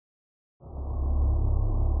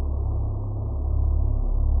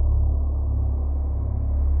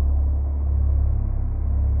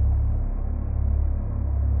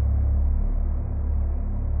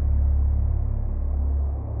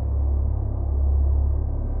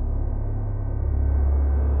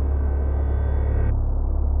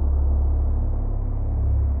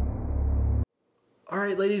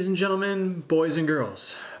Alright, ladies and gentlemen, boys and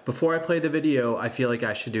girls, before I play the video, I feel like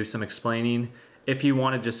I should do some explaining. If you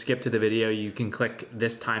want to just skip to the video, you can click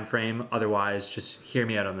this time frame, otherwise just hear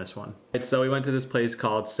me out on this one. So we went to this place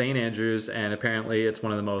called St. Andrews, and apparently it's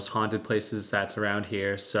one of the most haunted places that's around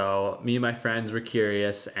here. So me and my friends were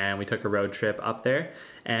curious and we took a road trip up there,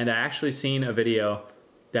 and I actually seen a video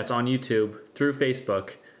that's on YouTube through Facebook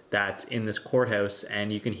that's in this courthouse,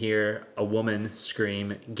 and you can hear a woman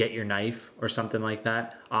scream, "Get your knife," or something like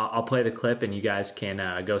that. I'll play the clip and you guys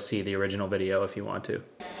can go see the original video if you want to.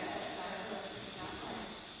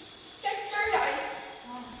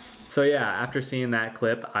 So yeah, after seeing that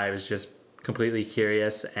clip, I was just completely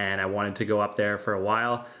curious and I wanted to go up there for a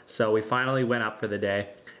while. So we finally went up for the day,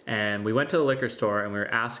 and we went to the liquor store and we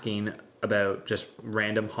were asking about just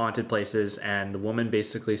random haunted places, and the woman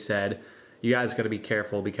basically said, "You guys gotta be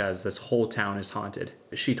careful because this whole town is haunted."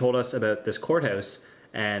 She told us about this courthouse,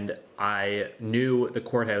 and I knew the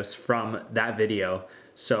courthouse from that video.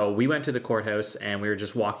 So we went to the courthouse and we were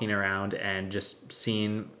just walking around and just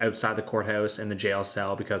seeing outside the courthouse and the jail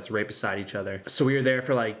cell because they're right beside each other. So we were there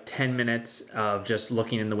for like 10 minutes of just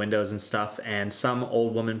looking in the windows and stuff, and some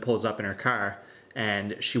old woman pulls up in her car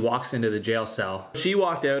and she walks into the jail cell. She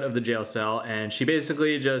walked out of the jail cell and she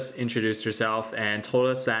basically just introduced herself and told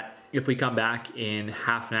us that if we come back in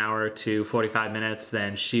half an hour to 45 minutes,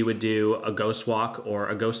 then she would do a ghost walk or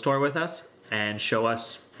a ghost tour with us and show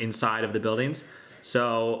us inside of the buildings.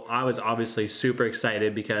 So I was obviously super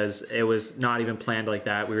excited because it was not even planned like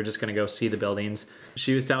that. We were just gonna go see the buildings.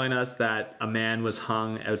 She was telling us that a man was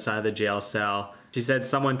hung outside the jail cell. She said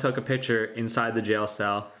someone took a picture inside the jail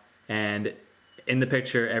cell, and in the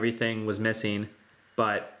picture everything was missing,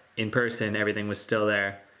 but in person everything was still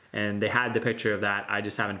there. And they had the picture of that. I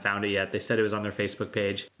just haven't found it yet. They said it was on their Facebook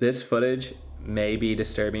page. This footage may be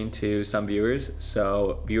disturbing to some viewers,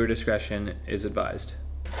 so viewer discretion is advised.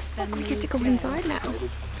 We get to go inside now.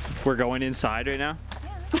 We're going inside right now?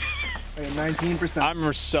 Yeah. 19%.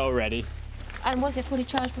 I'm so ready. And was it fully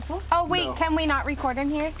charged before? Oh wait, No. can we not record in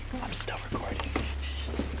here? I'm still recording.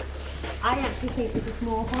 I actually think this is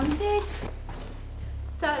more haunted.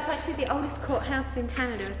 So it's actually the oldest courthouse in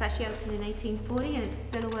Canada. It's actually opened in 1840 and it's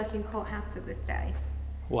still a working courthouse to this day.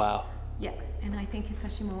 Wow. Yeah, and I think it's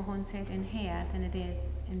actually more haunted in here than it is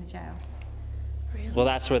in the jail. Well,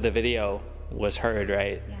 that's where the video was heard,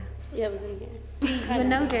 right? Yeah. Yeah, it was in here. You'll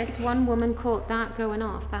notice one woman caught that going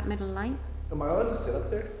off, that middle light. Am I allowed to sit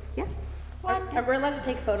up there? Yeah. What? We're allowed to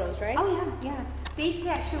take photos, right? Oh yeah, yeah. These are the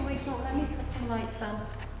actual original, let me put some lights on.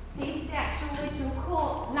 These are the actual original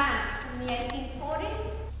court lamps from the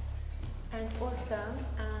 1840s. And also,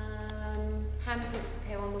 handprints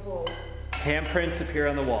appear on the wall. Handprints appear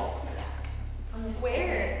on the wall.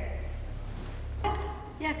 Where?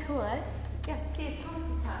 Yeah, cool, eh? Yeah, see if Thomas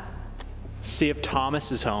is home. See if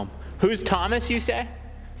Thomas is home. Who's Thomas, you say?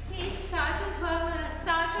 He's Sergeant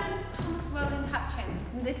Thomas Roland Hutchins,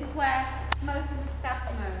 and this is where most of the staff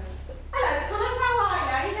move. Hello, Thomas. How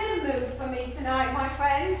are you? You're gonna move for me tonight, my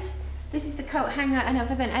friend. This is the coat hanger and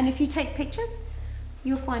everything. And if you take pictures,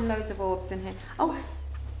 you'll find loads of orbs in here. Oh,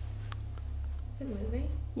 Is it moving?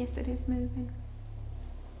 yes, it is moving.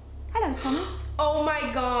 Hello, Thomas. Oh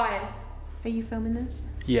my god. Are you filming this?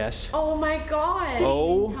 Yes. Oh my god.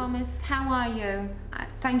 Oh. Thomas, how are you?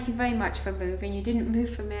 Thank you very much for moving. You didn't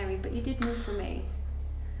move for Mary, but you did move for me.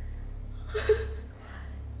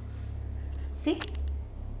 See?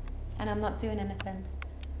 And I'm not doing anything.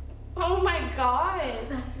 Oh my god.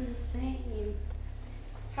 That's insane.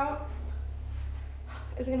 How?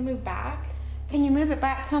 Is it gonna move back? Can you move it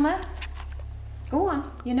back, Thomas? Go on.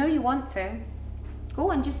 You know you want to.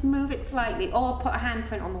 Go on, just move it slightly, or put a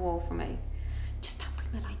handprint on the wall for me. Just don't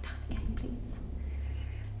bring the light down again, please.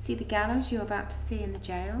 See the gallows you're about to see in the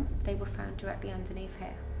jail? They were found directly underneath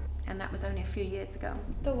here. And that was only a few years ago.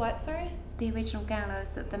 The what, sorry? The original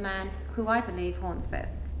gallows that the man, who I believe haunts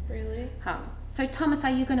this, Really? hung. So Thomas,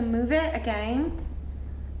 are you going to move it again?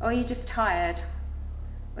 Or are you just tired?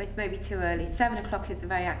 Or it's maybe too early. 7 o'clock is a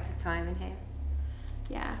very active time in here.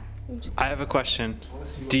 Yeah. I have a question.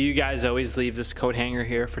 Do you guys always leave this coat hanger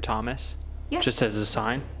here for Thomas? Yeah. Just as a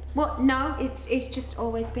sign? Well, no, it's just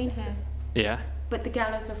always been here. Yeah. But the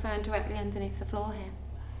gallows were found directly underneath the floor here.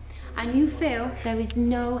 And you feel there is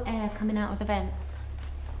no air coming out of the vents.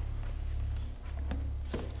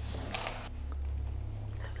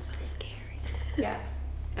 That was so scary. Yeah.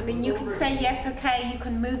 I mean, you can say, yes, okay, you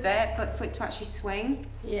can move it, but for it to actually swing.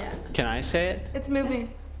 Yeah. Can I say it? It's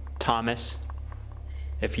moving. Thomas,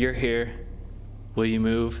 if you're here, will you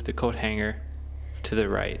move the coat hanger to the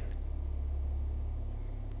right?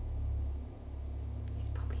 He's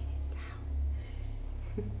probably in his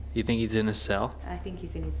cell. You think he's in a cell? I think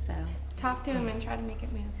he's in his cell. Talk to him and try to make it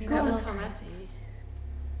move. Go on, Thomas.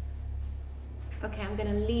 Okay, I'm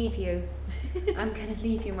gonna leave you. I'm gonna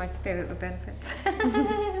leave you my spirit with benefits.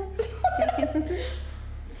 Joking.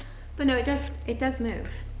 But no, it does move.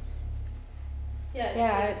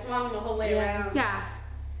 Yeah, it swung the whole way around. Yeah.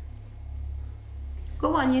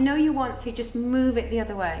 Go on, you know you want to, just move it the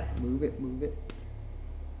other way. Move it, move it.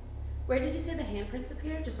 Where did you say the handprints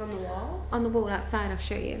appear? Just on the walls? On the wall outside, I'll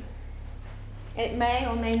show you. It may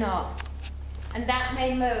or may not. And that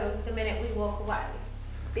may move the minute we walk away.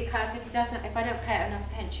 Because if I don't pay it enough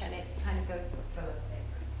attention, it kind of goes ballistic.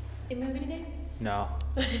 Is it moving again? No.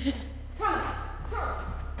 Thomas,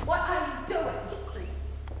 what are you doing?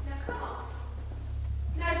 Now come on.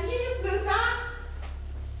 Now, did you just move that?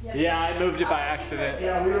 Yeah, I moved it by accident.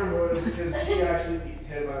 Yeah, we were moving because he actually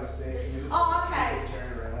hit it by mistake. And we just Oh, okay.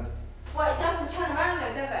 turn it around. Well, it doesn't turn around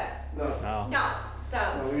though, does it? No. No. No. So,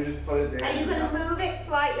 No, we just put it there. are you going to move it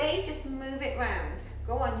slightly? Just move it round.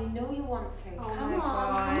 Go on, you know you want to. Oh Come my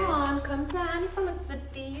on, God. come on, come down. You're from a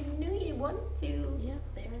city. You know you want to. Yep,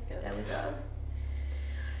 there it goes. There we go.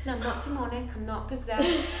 No, I'm not demonic. I'm not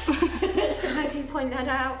possessed. I do point that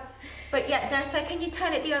out. But yeah, now say, can you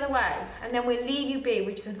turn it the other way? And then we'll leave you be.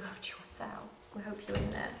 We're going to go to your cell. We hope you're in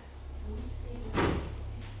there.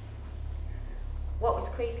 What was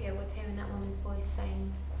creepier was hearing that woman's voice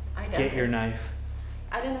saying, Get your knife.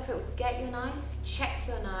 I don't know if it was get your knife, check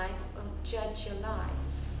your knife, or judge your life.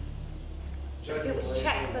 If it was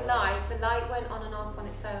check the light went on and off on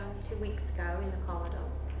its own 2 weeks ago in the corridor.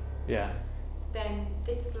 Yeah. Then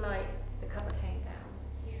this light, the cover came down.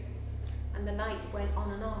 And the light went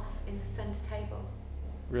on and off in the centre table.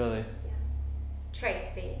 Really?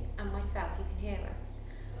 Tracy and myself, you can hear us.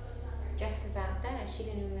 Jessica's out there, she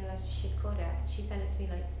didn't even realise she'd caught it. She sent it to me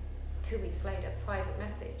like 2 weeks later, private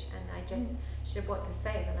message, and I just, she said, what to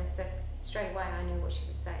say? And I said, straight away I knew what she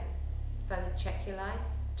was saying. So I said, check your life,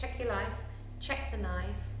 check the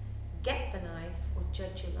knife, get the knife, or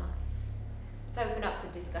judge your life. It's open up to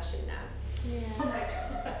discussion now. Yeah.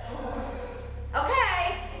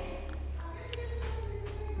 Okay.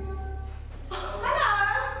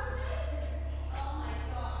 Hello.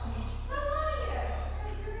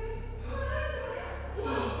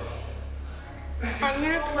 I'm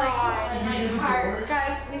gonna cry. My heart.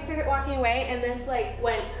 Guys, we started walking away and this like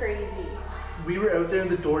went crazy. We were out there and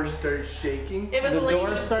the door just started shaking. It was The a lady.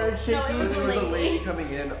 door started shaking? No, it And was there a was a lady. lady coming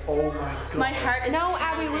in. Oh my god. My heart is No,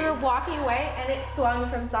 Abby, we were walking away and it swung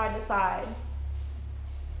from side to side.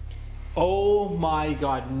 Oh my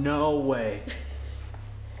god, no way.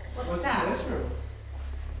 What's that? in this room?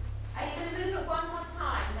 Are you gonna move it one more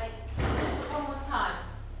time? Like, just move it one more time.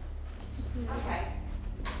 Okay.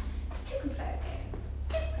 Two can play a game.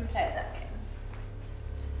 Two can play that game.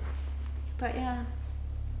 But yeah.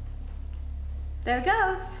 There it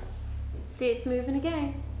goes. See, it's moving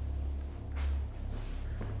again.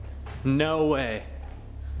 No way.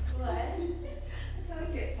 What? I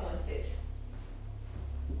told you it's haunted.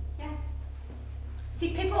 Yeah. See,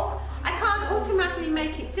 people, I can't automatically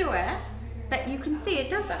make it do it, but you can see it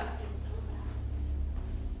does it.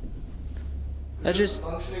 That just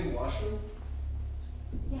Functioning washroom?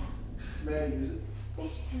 Yeah. May I use it?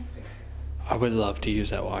 I would love to use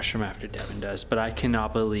that washroom after Devin does, but I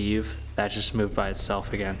cannot believe that just moved by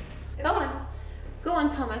itself again. Go on. Go on,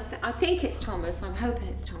 Thomas. I think it's Thomas. I'm hoping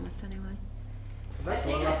it's Thomas anyway. Is that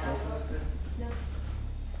door left open? No.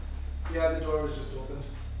 Yeah, the door was just opened.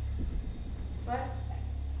 What?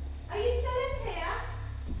 Are you still in here?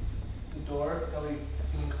 The door that we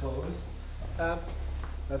seen closed.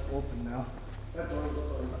 That's open now. That door was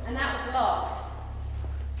closed. And that was locked.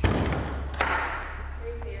 Are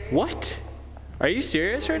you serious? What? Are you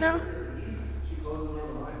serious right now? She closed the door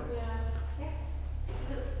behind her. Yeah.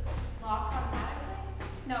 Is it locked automatically?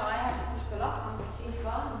 No, I had to push the lock on. She's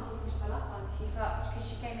gone and she pushed the lock on. She thought, because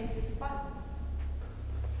she came in through the front.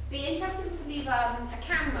 Be interesting to leave a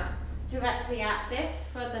camera directly at this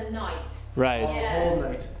for the night. Right. Oh, the whole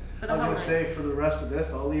night. For I the was whole gonna say for the rest of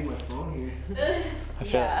this, I'll leave my phone here. I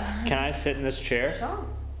feel. Yeah. Can I sit in this chair? Sure.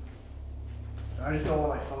 I just don't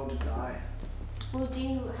want my phone to die. Well, do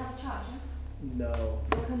you have a charger? No.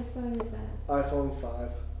 What kind of phone is that? iPhone 5.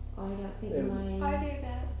 Oh, I don't think Yeah. mine. I do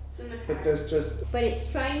that. It's in the car. But this just But it's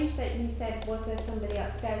strange that you said, was there somebody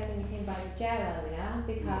upstairs when you came by the jail earlier?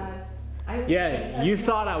 Because I. Yeah, you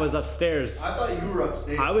thought I was upstairs. I thought you were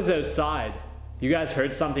upstairs. I was outside. You guys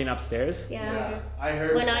heard something upstairs? Yeah. I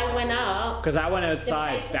heard. When I went up, Because I went the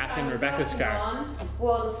outside papers back I in was Rebecca's working car. on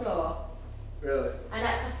were on the floor. Really? And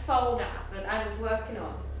that's a folder that I was working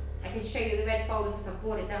on. I can show you the red folder because I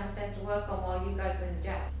brought it downstairs to work on while you guys were in the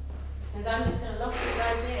jail. Because I'm just going to lock you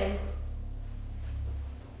guys in.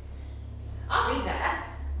 I'll be there.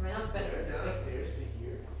 I mean, I'll spend it. Downstairs to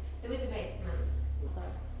here. There is a basement.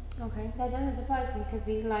 Okay, that doesn't surprise me because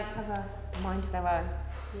these lights have a mind of their own.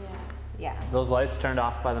 Yeah. Yeah. Those lights turned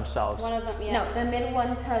off by themselves. One of them, yeah. No, the middle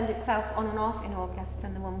one turned itself on and off in August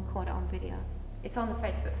and the woman caught it on video. It's on the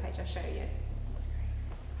Facebook page, I'll show you.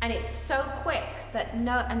 And it's so quick that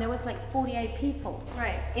and there was like 48 people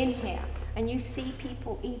in here. And you see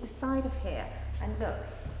people either side of here. And look,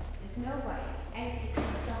 there's no way anything can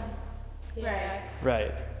be done. Yeah.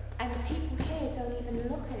 Right. And the people here don't even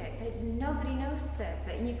look at it. Nobody notices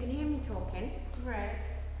it. And you can hear me talking. Right.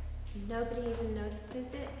 Nobody even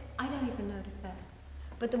notices it. I don't even notice that.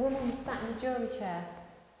 But the woman was sat in a jury chair.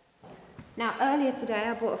 Now, earlier today,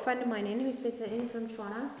 I brought a friend of mine in who's visiting from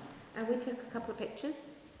Toronto, and we took a couple of pictures.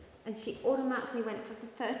 And she automatically went to the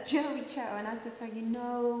third jury chair, and I said to her, you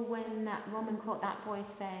know, when that woman caught that voice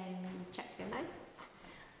saying, check your knife,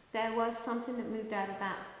 there was something that moved out of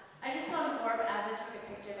that. I just saw an orb as I took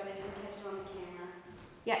a picture, but I didn't catch it on the camera.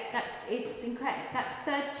 Yeah, it's incredible. That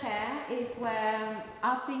third chair is where,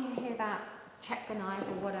 after you hear that, check the knife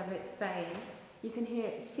or whatever it's saying, you can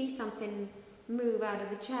see something move out of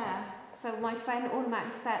the chair. So my friend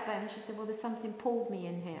automatically sat there and she said, well, there's something pulled me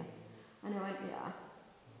in here. And I went, yeah.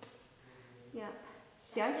 Yeah.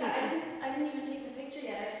 See, I think... I didn't even take the picture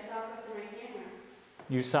yet. I just saw it go through my camera.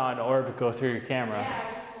 You saw an orb go through your camera. Yeah, I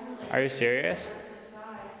was just holding it. Are you serious? To the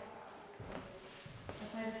side.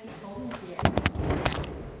 That's why I just keep holding it here.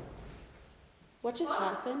 What just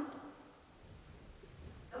happened?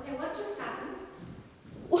 Okay, what just happened?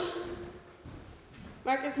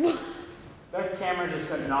 Marcus, what? That camera just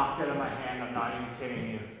got knocked out of my hand. I'm not even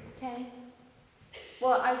kidding you. Okay.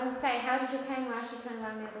 Well, I was going to say, how did your camera actually turn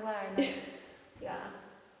around the other way? Like, yeah.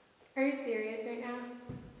 Are you serious right now?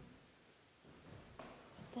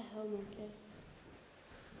 What the hell, Marcus?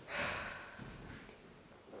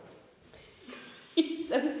 He's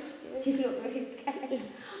so scared. You look really scared.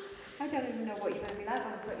 I don't even know what you're going to be like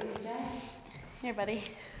when I put you in jail. Here, buddy.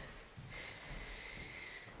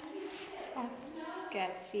 That's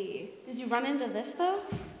sketchy. Did you run into this though?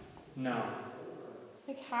 No.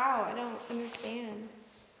 Like how? I don't understand.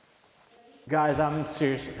 Guys, I'm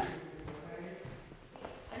serious.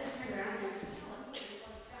 I just turned around and I just like...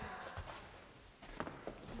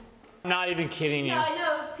 I'm not even kidding you. No, I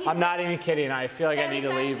know. I'm not even kidding. I feel like I need to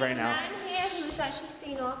leave right now. There is actually a man here who's actually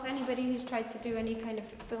seen off anybody who's tried to do any kind of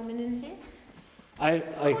filming in here.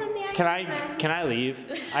 Can I leave?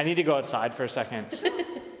 I need to go outside for a second.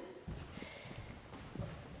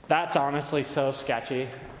 That's honestly so sketchy.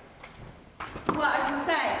 Well, I was going to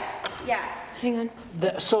say, yeah. Hang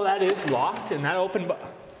on. So that is locked, and that opened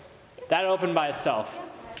by itself.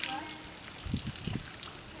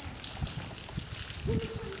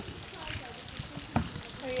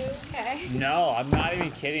 Are you okay? No, I'm not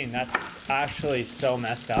even kidding. That's actually so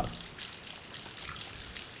messed up.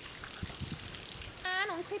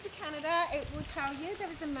 And on Creepy Canada, it will tell you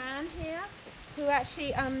there is a man here who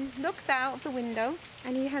actually looks out of the window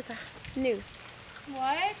and he has a noose.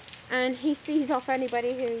 What? And he sees off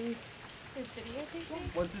anybody who... Is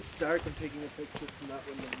videotaping? Once it's dark, I'm taking a picture from that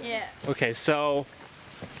window. Yeah. Okay, so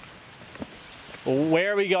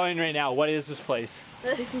where are we going right now? What is this place?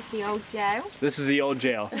 This is the old jail. This is the old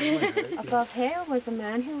jail. Above here was a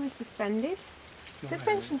man who was suspended.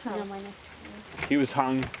 Suspension held. He was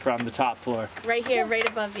hung from the top floor. Right here, right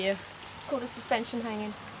above you. It's called a suspension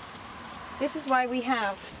hanging. This is why we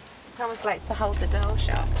have... Thomas likes to hold the door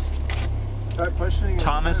shut. Start pushing it.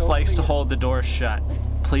 Thomas Start likes to opening it. hold the door shut.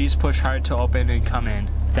 Please push hard to open and come in.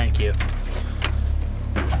 Thank you.